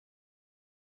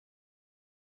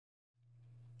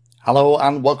Hello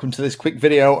and welcome to this quick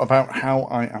video about how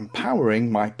I am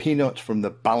powering my Peanut from the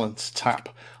balance tap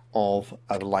of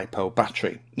a LIPO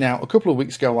battery. Now, a couple of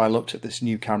weeks ago I looked at this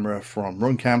new camera from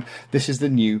RunCam. This is the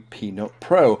new Peanut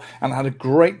Pro, and I had a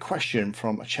great question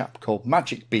from a chap called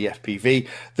Magic BFPV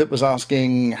that was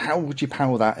asking how would you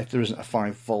power that if there isn't a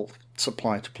 5-volt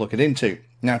supply to plug it into.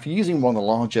 Now, if you're using one of the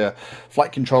larger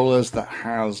flight controllers that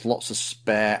has lots of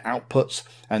spare outputs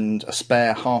and a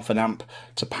spare half an amp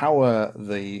to power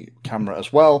the camera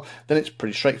as well, then it's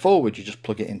pretty straightforward. You just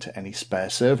plug it into any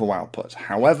spare servo output.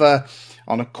 However,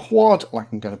 on a quad,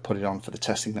 like I'm going to put it on for the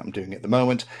testing that I'm doing at the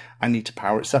moment, I need to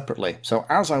power it separately. So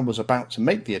as I was about to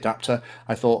make the adapter,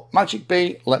 I thought, Magic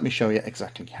B, let me show you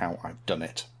exactly how I've done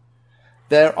it.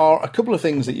 There are a couple of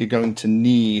things that you're going to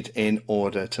need in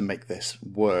order to make this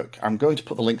work. I'm going to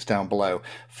put the links down below.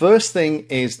 First thing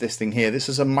is this thing here. This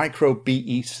is a micro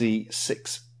BEC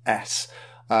 6S.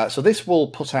 So this will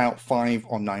put out 5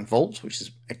 or 9 volts, which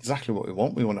is exactly what we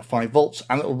want. We want a 5 volts,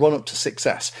 and it'll run up to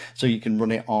 6S. So you can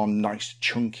run it on nice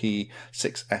chunky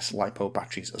 6S LiPo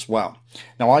batteries as well.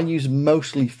 Now I use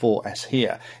mostly 4S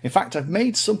here. In fact, I've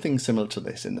made something similar to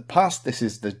this in the past. This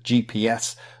is the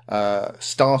GPS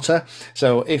starter.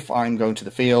 So if I'm going to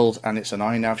the field and it's an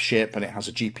iNav ship and it has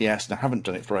a GPS and I haven't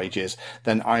done it for ages,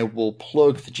 then I will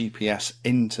plug the GPS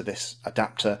into this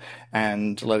adapter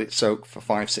and let it soak for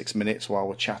 5-6 minutes while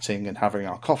we're chatting and having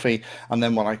our coffee. And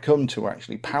then when I come to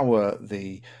actually power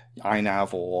the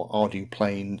iNav or Ardu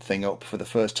plane thing up for the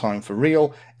first time for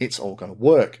real, it's all going to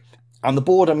work. And the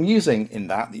board I'm using in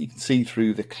that you can see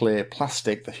through the clear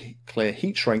plastic, the clear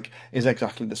heat shrink, is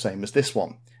exactly the same as this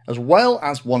one. As well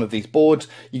as one of these boards,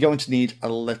 you're going to need a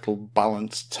little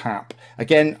balance tap.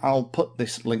 Again, I'll put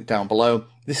this link down below.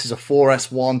 This is a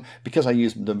 4S one because I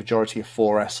use the majority of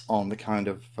 4S on the kind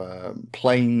of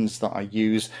planes that I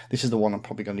use. This is the one I'm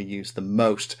probably going to use the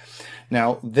most.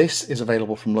 Now, this is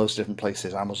available from loads of different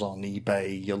places, Amazon,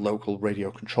 eBay, your local radio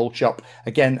control shop.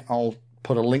 Again, I'll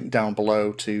put a link down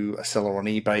below to a seller on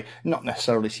eBay, not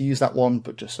necessarily to use that one,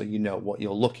 but just so you know what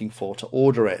you're looking for to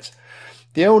order it.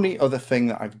 The only other thing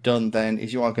that I've done then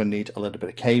is you are going to need a little bit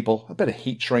of cable, a bit of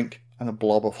heat shrink, and a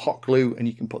blob of hot glue, and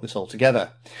you can put this all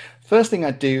together. First thing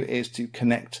I do is to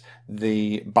connect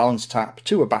the balance tap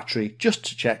to a battery just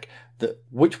to check that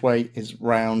which way is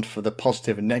round for the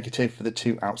positive and negative for the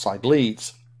 2 outside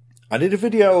leads. I did a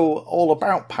video all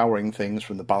about powering things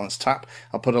from the balance tap.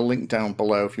 I'll put a link down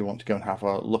below if you want to go and have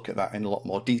a look at that in a lot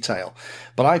more detail.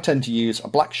 But I tend to use a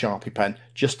black Sharpie pen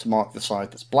just to mark the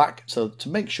side that's black, so to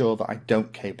make sure that I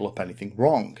don't cable up anything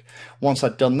wrong. Once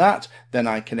I'd done that, then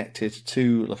I connected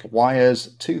 2 little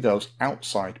wires to those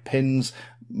outside pins,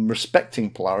 respecting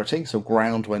polarity. So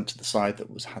ground went to the side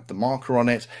that had the marker on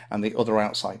it, and the other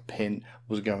outside pin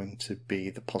was going to be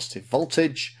the positive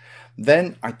voltage.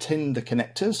 Then I tinned the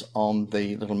connectors on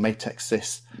the little Matex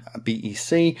Sys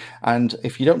BEC, and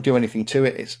if you don't do anything to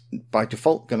it, it's by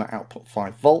default going to output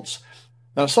 5 volts.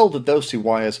 Then I soldered those 2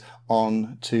 wires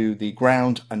on to the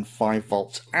ground and 5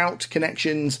 volts out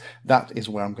connections. That is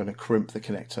where I'm going to crimp the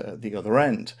connector at the other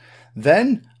end.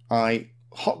 Then I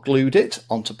hot glued it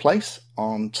onto place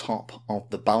on top of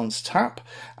the balance tap,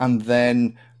 and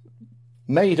then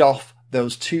made off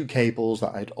those 2 cables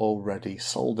that I'd already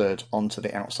soldered onto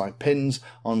the outside pins,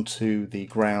 onto the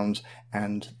ground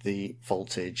and the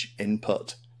voltage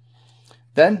input.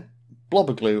 Then blob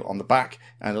of glue on the back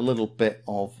and a little bit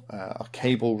of a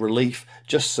cable relief,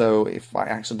 just so if I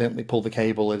accidentally pull the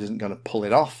cable it isn't going to pull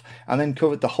it off, and then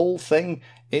covered the whole thing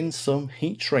in some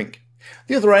heat shrink.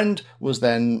 The other end was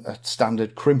then a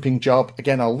standard crimping job.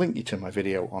 Again, I'll link you to my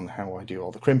video on how I do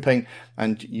all the crimping,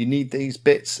 and you need these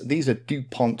bits. These are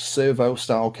DuPont servo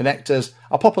style connectors.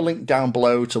 I'll pop a link down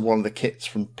below to one of the kits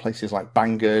from places like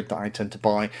Banggood that I tend to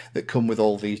buy that come with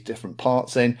all these different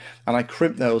parts in, and I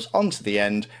crimp those onto the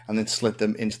end and then slid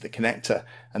them into the connector,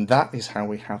 and that is how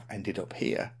we have ended up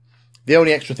here. The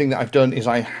only extra thing that I've done is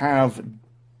I have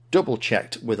double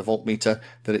checked with a voltmeter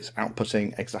that it's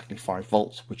outputting exactly 5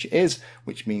 volts, which it is,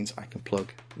 which means I can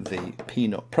plug the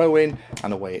Peanut Pro in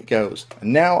and away it goes.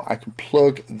 And now I can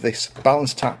plug this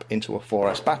balance tap into a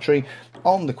 4S battery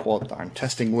on the quad that I'm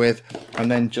testing with, and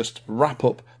then just wrap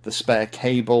up the spare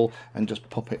cable and just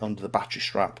pop it under the battery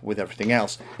strap with everything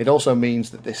else. It also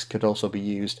means that this could also be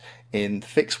used in the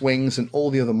fixed wings and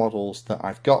all the other models that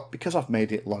I've got, because I've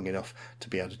made it long enough to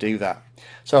be able to do that.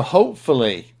 So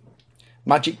hopefully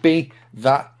Magic B,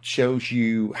 that shows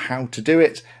you how to do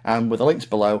it, and with the links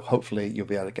below, hopefully you'll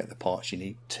be able to get the parts you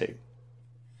need too.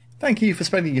 Thank you for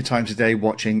spending your time today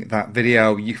watching that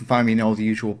video. You can find me in all the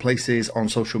usual places on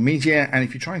social media, and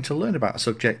if you're trying to learn about a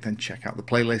subject, then check out the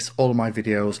playlist. All of my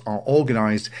videos are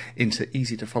organised into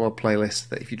easy to follow playlists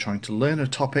that, if you're trying to learn a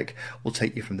topic, will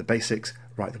take you from the basics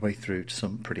right the way through to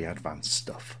some pretty advanced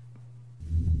stuff.